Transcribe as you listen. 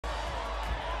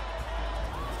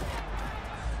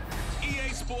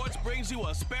Sports brings you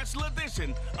a special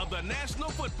edition of the National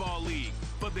Football League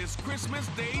for this Christmas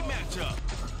Day matchup.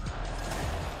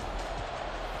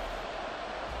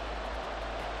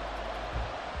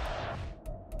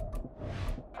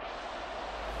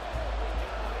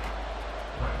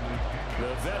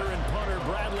 The veteran punter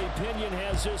Bradley Pinion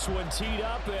has this one teed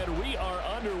up, and we are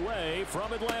underway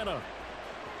from Atlanta.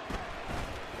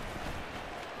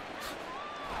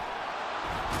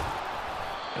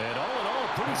 And all in all, a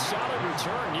pretty solid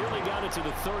return. Nearly got it to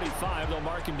the 35. They'll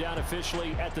mark him down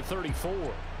officially at the 34.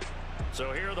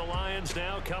 So here are the Lions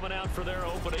now coming out for their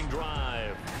opening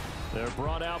drive. They're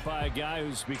brought out by a guy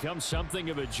who's become something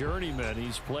of a journeyman.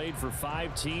 He's played for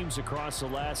 5 teams across the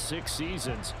last 6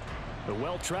 seasons. The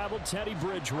well-traveled Teddy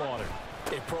Bridgewater.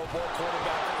 A Pro Bowl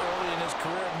quarterback early in his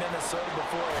career in Minnesota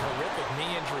before a horrific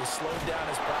knee injury slowed down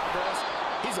his progress.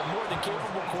 He's a more than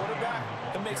capable quarterback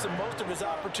and makes the most of his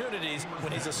opportunities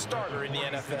when he's a starter in the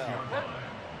NFL.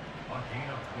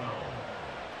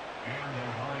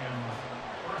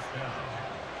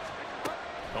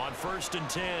 On 1st and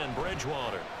 10,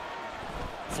 Bridgewater.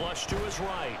 Flush to his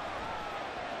right.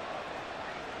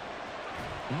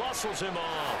 Muscles him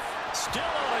off. Still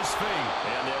on his feet.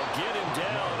 And they'll get him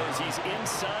down as he's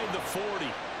inside the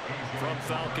 40. From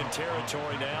Falcon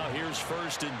territory now, here's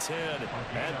 1st and 10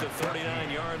 at the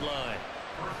 39-yard line.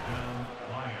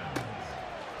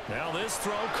 Now this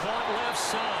throw caught left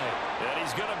side. And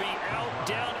he's going to be out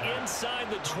down inside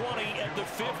the 20 at the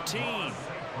 15.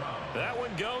 That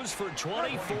one goes for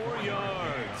 24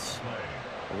 yards.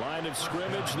 Line of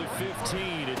scrimmage, the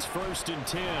 15. It's 1st and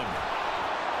 10.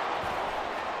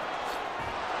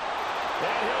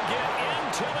 And he'll get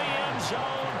into the end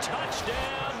zone.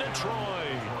 Touchdown, Detroit.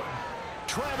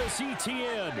 Travis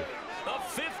Etienne, a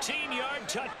 15-yard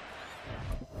touch.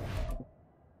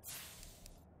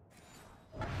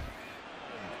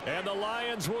 And the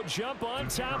Lions will jump on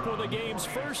top with the game's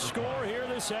first score here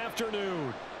this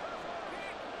afternoon.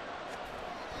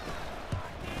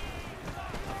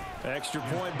 Extra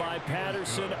point by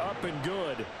Patterson, up and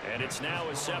good. And it's now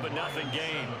a 7-0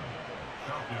 game.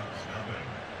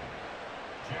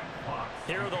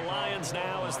 Here are the Lions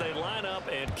now as they line up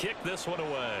and kick this one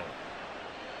away.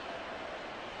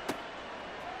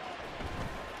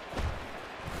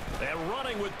 And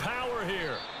running with power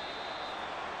here.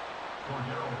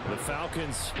 The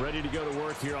Falcons ready to go to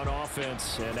work here on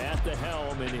offense. And at the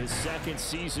helm in his 2nd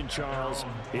season, Charles,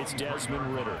 it's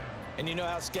Desmond Ridder. And you know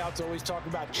how scouts always talk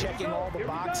about checking all the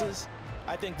boxes?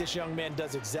 I think this young man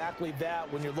does exactly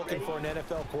that when you're looking for an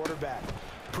NFL quarterback.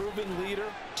 Proven leader.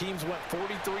 Teams went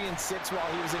 43-6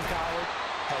 while he was in college.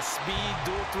 Has speed,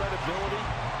 dual threat ability,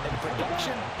 and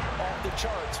production off the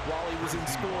charts while he was in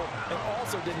school. And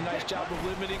also did a nice job of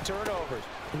limiting turnovers.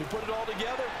 When you put it all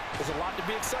together, there's a lot to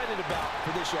be excited about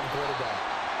for this young quarterback.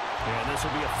 And this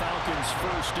will be a Falcons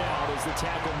first down as the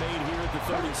tackle made here at the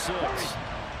 36.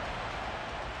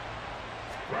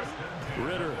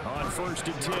 Ridder on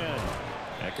 1st and 10.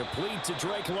 And complete to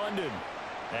Drake London.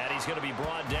 And he's going to be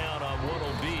brought down on what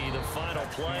will be the final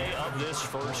play of this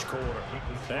first quarter.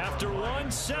 After one,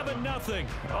 7-0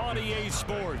 on EA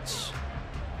Sports.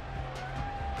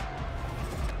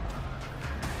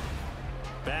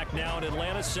 Back now in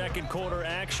Atlanta, 2nd quarter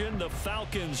action. The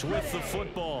Falcons with the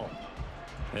football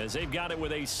as they've got it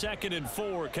with a 2nd and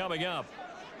 4 coming up.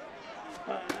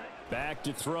 Back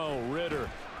to throw, Ridder.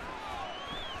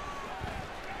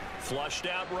 Flushed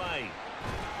out right.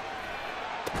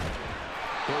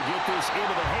 He'll get this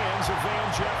into the hands of Van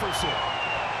Jefferson.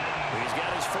 He's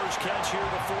got his first catch here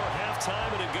before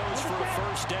halftime, and it goes for a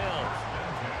first down.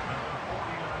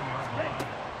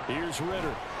 Here's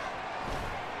Ridder.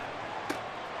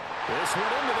 This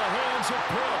one into the hands of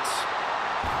Pitts.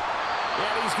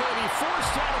 And he's going to be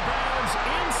forced out of bounds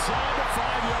inside the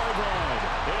 5-yard line.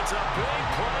 It's a big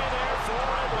play there for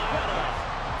Atlanta.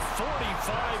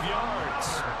 45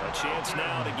 yards. A chance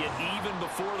now to get even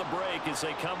before the break as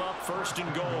they come up 1st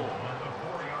and goal.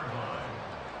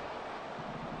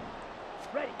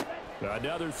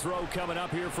 Another throw coming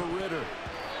up here for Ridder.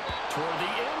 Toward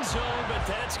the end zone, but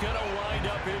that's going to wind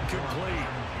up incomplete.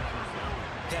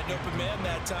 Had an open man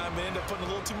that time, but ended up putting a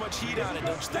little too much heat on it,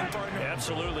 don't you think, partner?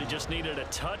 Absolutely. Just needed a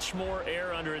touch more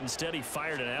air under it. Instead, he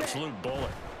fired an absolute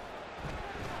bullet.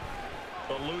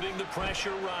 Eluding the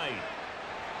pressure right.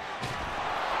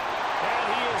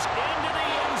 And he is into the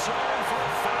end zone for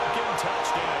a Falcon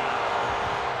touchdown.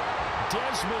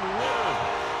 Desmond Ridder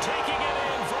taking it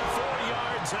in from 4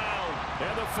 yards out.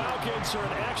 And the Falcons are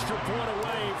an extra point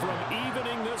away from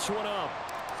evening this one up.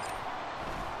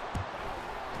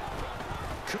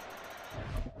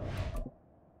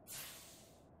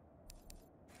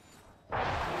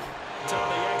 On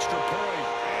the extra point,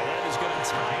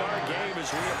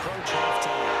 as we approach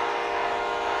halftime.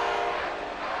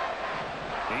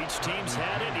 Each team's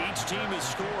had it. Each team has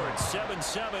scored.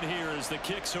 7-7 here as the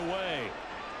kick's away.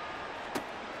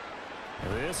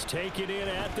 This taken in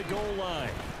at the goal line.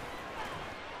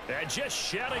 And just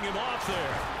shutting him off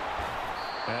there.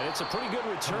 And it's a pretty good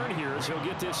return here as he'll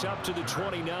get this up to the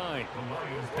 29.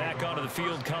 Back onto the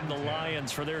field come the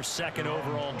Lions for their second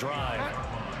overall drive.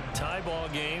 Tie ball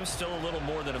game, still a little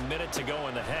more than a minute to go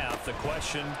in the half. The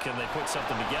question, can they put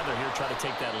something together here, try to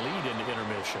take that lead into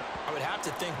intermission? I would have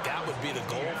to think that would be the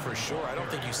goal for sure. I don't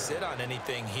think you sit on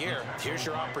anything here. Here's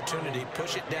your opportunity.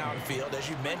 Push it downfield. As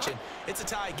you mentioned, it's a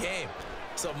tie game.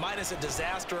 So minus a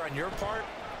disaster on your part,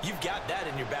 you've got that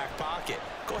in your back pocket.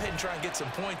 Go ahead and try and get some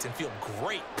points and feel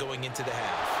great going into the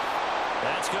half.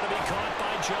 That's going to be caught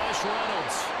by Josh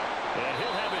Reynolds. And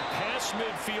he'll have it past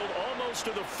midfield almost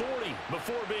to the 40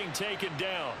 before being taken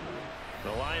down.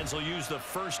 The Lions will use the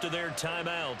first of their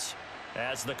timeouts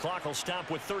as the clock will stop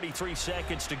with 33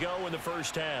 seconds to go in the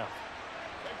first half.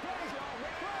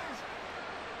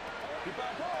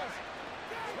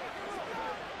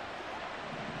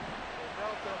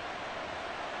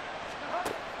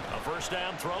 A first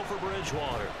down throw for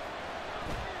Bridgewater.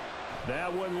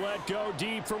 That one let go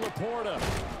deep for Laporta.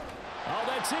 Oh,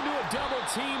 that's into a double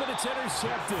team, and it's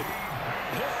intercepted.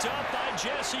 Picked up by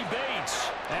Jesse Bates.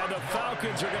 And the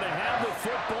Falcons are going to have the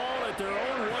football at their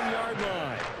own 1-yard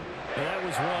line. And that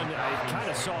was one I kind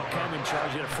of saw coming,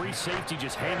 Charles. You had a free safety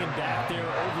just hanging back there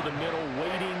over the middle,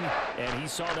 waiting, and he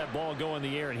saw that ball go in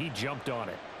the air, and he jumped on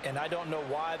it. And I don't know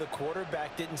why the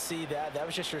quarterback didn't see that. That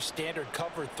was just your standard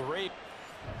cover 3.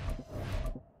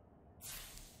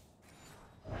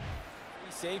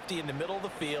 Safety in the middle of the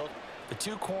field, the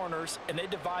 2 corners, and they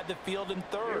divide the field in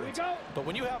thirds. But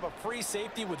when you have a free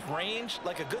safety with range,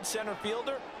 like a good center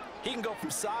fielder, he can go from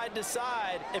side to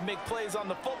side and make plays on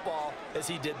the football as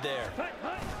he did there.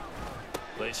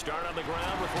 They start on the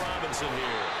ground with Robinson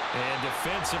here. And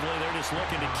defensively, they're just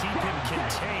looking to keep him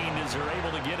contained as they're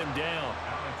able to get him down.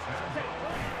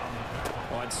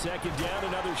 On second down,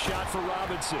 another shot for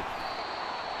Robinson.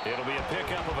 It'll be a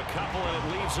pickup of a couple, and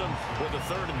it leaves them with a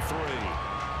 3rd and 3.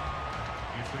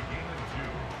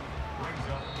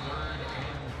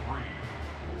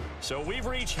 So we've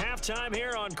reached halftime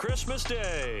here on Christmas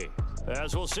Day.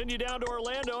 As we'll send you down to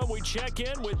Orlando, and we check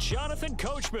in with Jonathan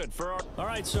Coachman for our... All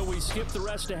right, so we skip the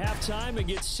rest of halftime and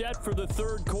get set for the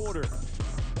 3rd quarter.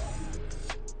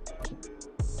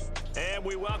 And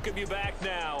we welcome you back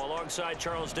now. Alongside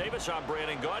Charles Davis, I'm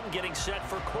Brandon Gaudin, getting set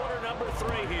for quarter number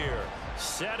 3 here.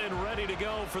 Set and ready to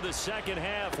go for the second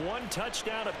half. 1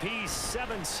 touchdown apiece,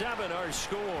 7-7 our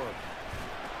score.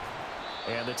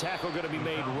 And the tackle going to be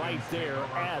made right there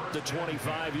at the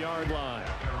 25-yard line.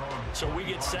 So we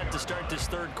get set to start this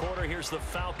 3rd quarter. Here's the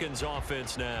Falcons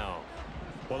offense now.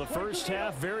 Well, the first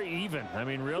half, very even. I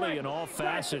mean, really, in all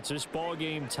facets, this ball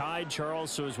game tied,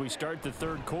 Charles. So as we start the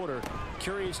 3rd quarter,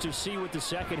 curious to see what the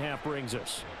second half brings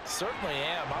us. Certainly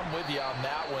am. I'm with you on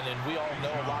that one. And we all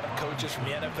know a lot of coaches from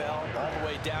the NFL all the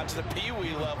way down to the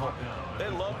Pee-wee level. They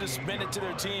love to spin it to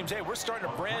their teams. Hey, we're starting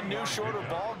a brand new, shorter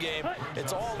ball game.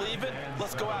 It's all even.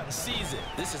 Let's go out and seize it.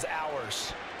 This is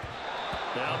ours.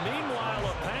 Now, meanwhile,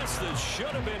 a pass that should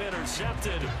have been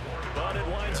intercepted, but it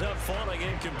winds up falling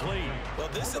incomplete. Well,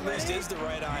 this at least is the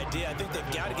right idea. I think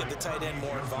they've got to get the tight end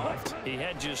more involved. He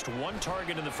had just 1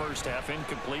 target in the first half,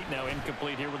 incomplete. Now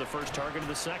incomplete here with the first target of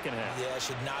the second half. Yeah,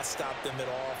 should not stop them at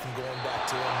all from going back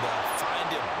to him. Find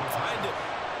him. Find him.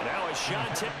 Now a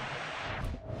shot tip.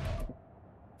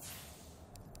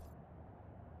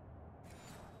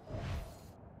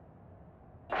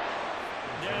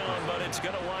 It's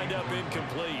going to wind up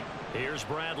incomplete. Here's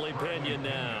Bradley Pinion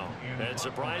now. And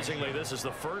surprisingly, this is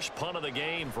the first punt of the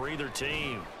game for either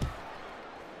team.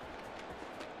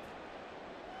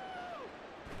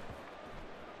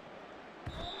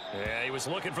 Yeah, he was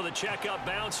looking for the checkup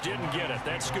bounce, didn't get it.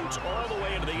 That scoots all the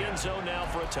way into the end zone now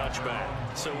for a touchback.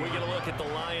 So we get a look at the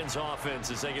Lions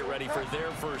offense as they get ready for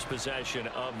their first possession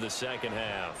of the second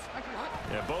half.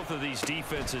 Yeah, both of these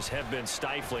defenses have been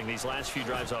stifling these last few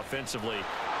drives offensively.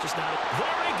 Just not.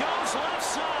 There he goes, left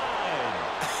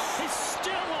side. He's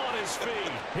still on his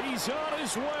feet. He's on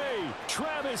his way.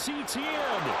 Travis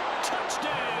Etienne.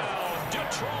 Touchdown,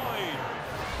 Detroit.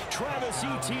 Travis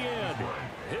Etienne,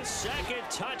 his second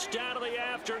touchdown of the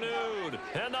afternoon,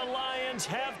 and the Lions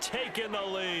have taken the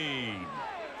lead.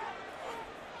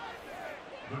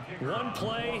 1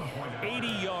 play, 80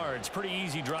 yards. Pretty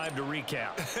easy drive to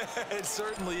recap. It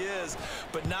certainly is,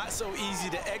 but not so easy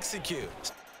to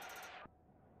execute.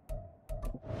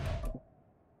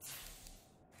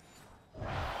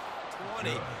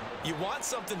 You want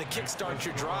something to kickstart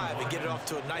your drive and get it off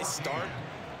to a nice start.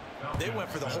 They went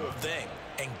for the whole thing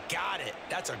and got it.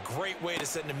 That's a great way to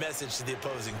send a message to the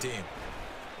opposing team.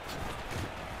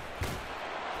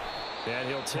 And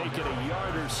he'll take it a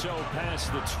yard or so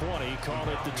past the 20, call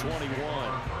it the 21.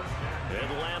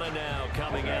 Atlanta now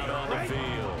coming out on the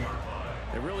field.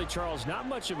 And really, Charles, not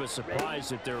much of a surprise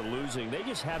that they're losing. They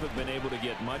just haven't been able to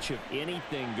get much of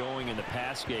anything going in the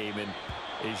pass game. And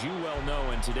as you well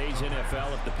know, in today's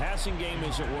NFL, if the passing game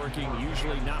isn't working,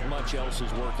 usually not much else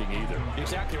is working either. You're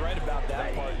exactly right about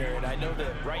that, partner. And I know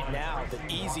that right now the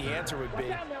easy answer would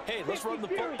be, hey, let's run the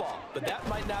football. But that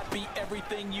might not be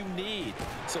everything you need.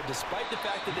 So despite the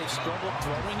fact that they've struggled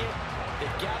throwing it,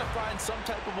 they've got to find some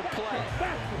type of a play,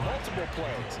 multiple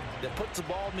plays, that puts the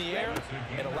ball in the air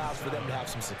and allows for them to have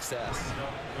some success.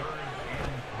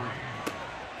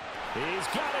 He's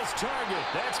got his target.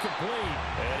 That's complete.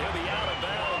 And he'll be out of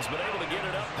bounds, but able to get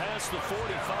it up past the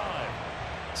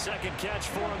 45. Second catch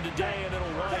for him today, and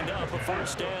it'll wind up a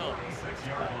first down.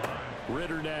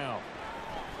 Ritter now.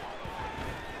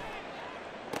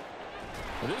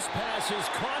 This pass is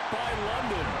caught by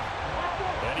London.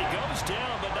 And he goes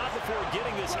down, but not before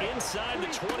getting this inside the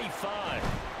 25.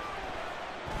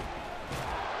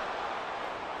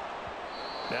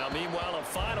 Now, meanwhile, a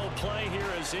final play here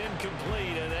is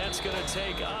incomplete, and that's going to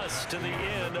take us to the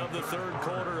end of the third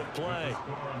quarter of play.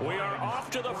 We are off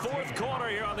to the fourth quarter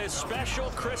here on this special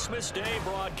Christmas Day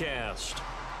broadcast.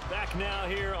 Back now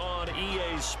here on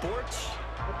EA Sports.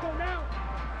 Let's go now.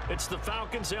 It's the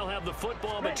Falcons. They'll have the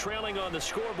football, but trailing on the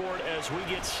scoreboard as we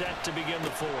get set to begin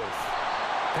the fourth.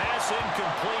 Pass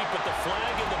incomplete, but the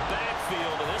flag in the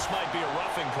backfield, and this might be a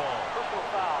roughing call. Personal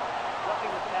foul.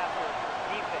 Roughing the passer.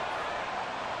 Defense.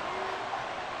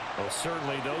 Well,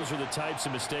 certainly those are the types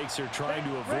of mistakes they're trying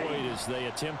to avoid as they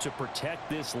attempt to protect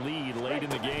this lead late in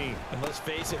the game. And let's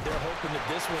face it, they're hoping that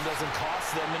this one doesn't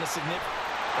cost them in a significant...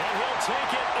 And he'll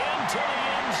take it into the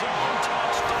end zone.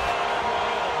 Touchdown.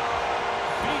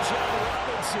 Bijan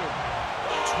Robinson.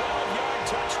 A 12-yard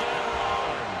touchdown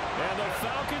run. And the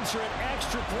Falcons are an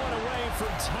extra point away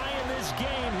from tying this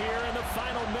game here in the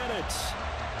final minutes.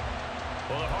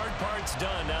 Well, the hard part's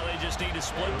done. Now they just need to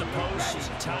split the posts,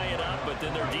 tie it up, but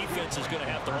then their defense is going to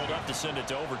have to hold up to send it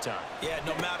to overtime. Yeah,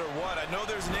 no matter what. I know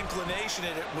there's an inclination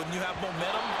in it when you have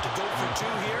momentum to go for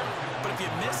two here, but if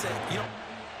you miss it, you don't...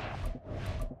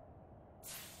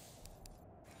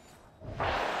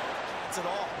 at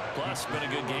all. Plus, been a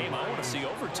good game. I want to see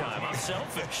overtime. I'm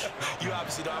selfish. You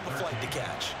obviously don't have a flight to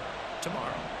catch.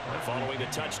 Tomorrow. And following the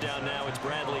touchdown now, it's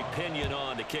Bradley Pinion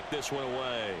on to kick this one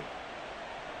away.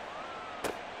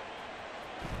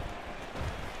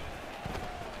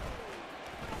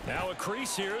 Now a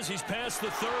crease here as he's past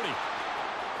the 30.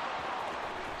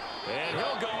 And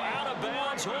he'll go out of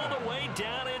bounds all the way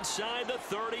down inside the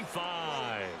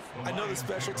 35. I know the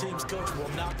special teams coach will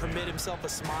not permit himself a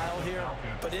smile here,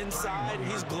 but inside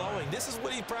he's glowing. This is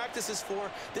what he practices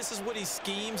for. This is what he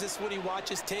schemes. This is what he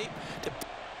watches tape to...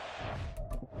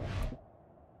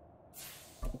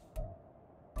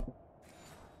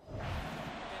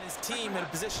 and his team in a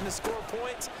position to score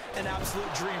points, an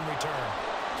absolute dream return.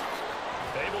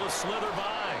 Able to slither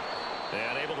by.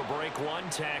 And able to break one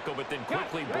tackle, but then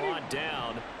quickly brought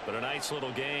down. But a nice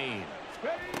little gain.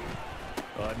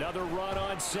 Another run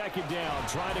on second down,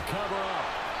 trying to cover up.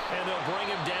 And they'll bring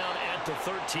him down at the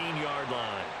 13-yard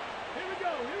line. Here we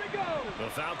go. Here we go. The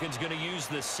Falcons going to use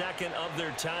the second of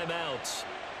their timeouts.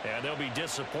 And they'll be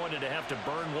disappointed to have to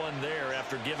burn one there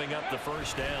after giving up the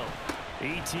first down.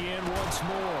 Etienne once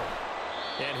more.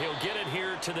 And he'll get it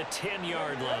here to the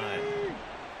 10-yard line.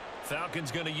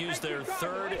 Falcons going to use their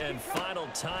third and final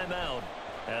timeout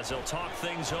as they'll talk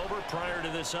things over prior to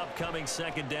this upcoming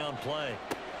second down play.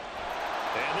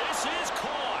 And this is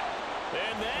caught.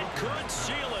 And that could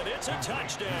seal it. It's a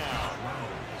touchdown.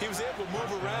 He was able to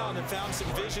move around and found some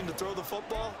vision to throw the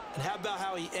football. And how about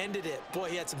how he ended it? Boy,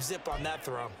 he had some zip on that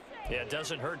throw. Yeah, it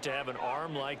doesn't hurt to have an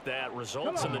arm like that.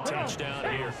 Results in the touchdown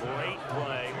here. Great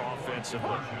play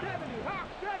offensively.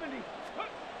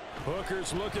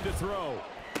 Hooker's looking to throw.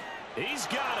 He's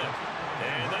got it.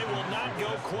 And they will not go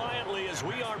quietly as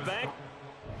we are back.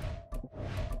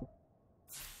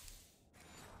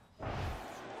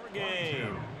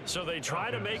 Game. So they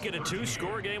try to make it a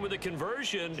two-score game with a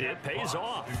conversion. It pays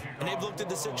off. And they've looked at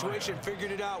the situation, figured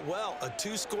it out well. A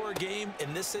two-score game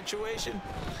in this situation,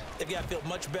 they've got to feel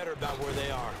much better about where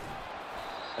they are.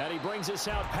 And he brings us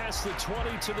out past the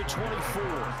 20 to the 24.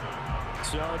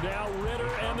 So now Ritter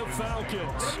and the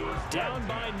Falcons down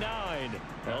by 9.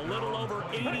 A little over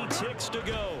 80 ticks to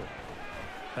go.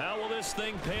 How will this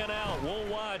thing pan out? We'll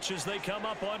watch as they come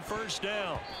up on first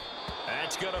down.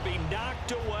 That's going to be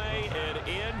knocked away and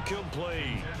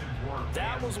incomplete.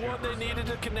 That was one they needed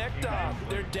to connect on.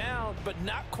 They're down, but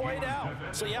not quite out.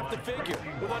 So you have to figure,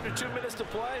 with under 2 minutes to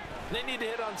play, they need to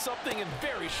hit on something in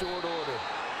very short order.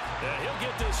 Yeah, he'll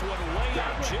get this one way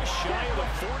out just shy of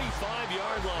the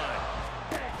 45-yard line.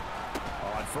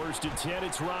 On 1st and 10,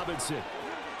 it's Robinson.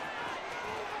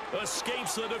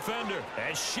 Escapes the defender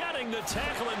and shedding the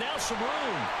tackle, and now some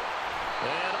room.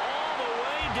 And all the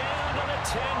way down to the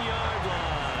 10-yard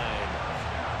line.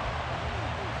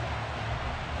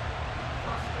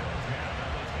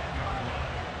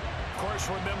 Of course,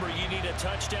 remember, you need a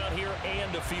touchdown here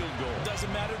and a field goal.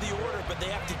 Doesn't matter the order, but they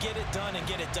have to get it done and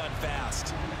get it done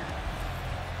fast.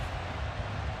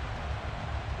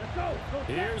 Let's go.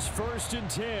 Here's 1st and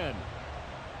 10.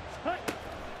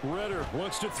 Ritter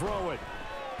wants to throw it.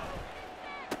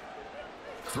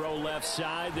 Throw left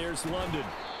side. There's London.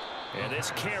 And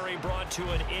this carry brought to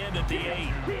an end at the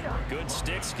 8. Good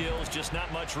stick skills, just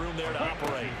not much room there to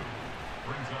operate.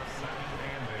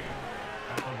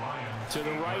 To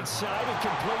the right side and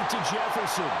complete to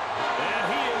Jefferson. And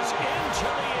he is into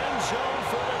the end zone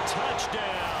for the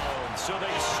touchdown. So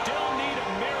they still need a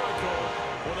miracle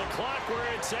with a clock where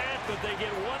it's at, but they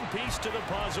get one piece to the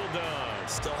puzzle done.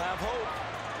 Still have hope.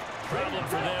 Problem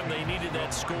for them, they needed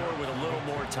that score with a little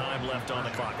more time left on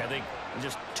the clock. I think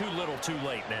just too little too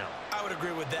late now. I would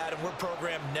agree with that, and we're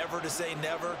programmed never to say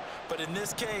never. But in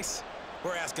this case,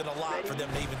 we're asking a lot for them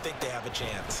to even think they have a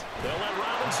chance. They'll let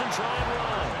Robinson try and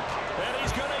run. And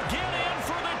he's going to get in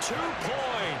for the 2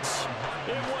 points.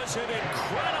 It was an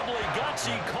incredibly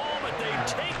gutsy call, but they've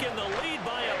taken the lead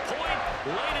by a point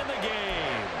late in the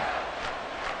game.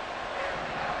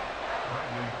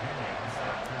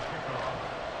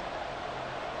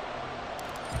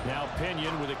 Now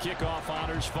Pinion with the kickoff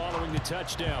honors following the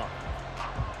touchdown.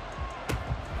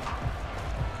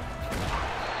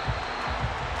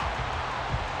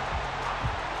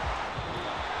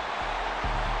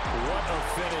 What a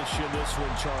finish in this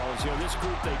one, Charles. You know, this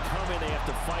group, they come in, they have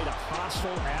to fight a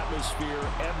hostile atmosphere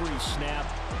every snap.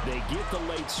 They get the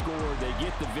late score, they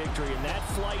get the victory, and that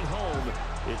flight home,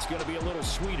 it's going to be a little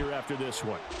sweeter after this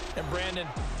one. And Brandon,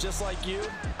 just like you,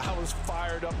 I was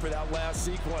fired up for that last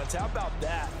sequence. How about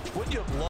that? Wouldn't you have loved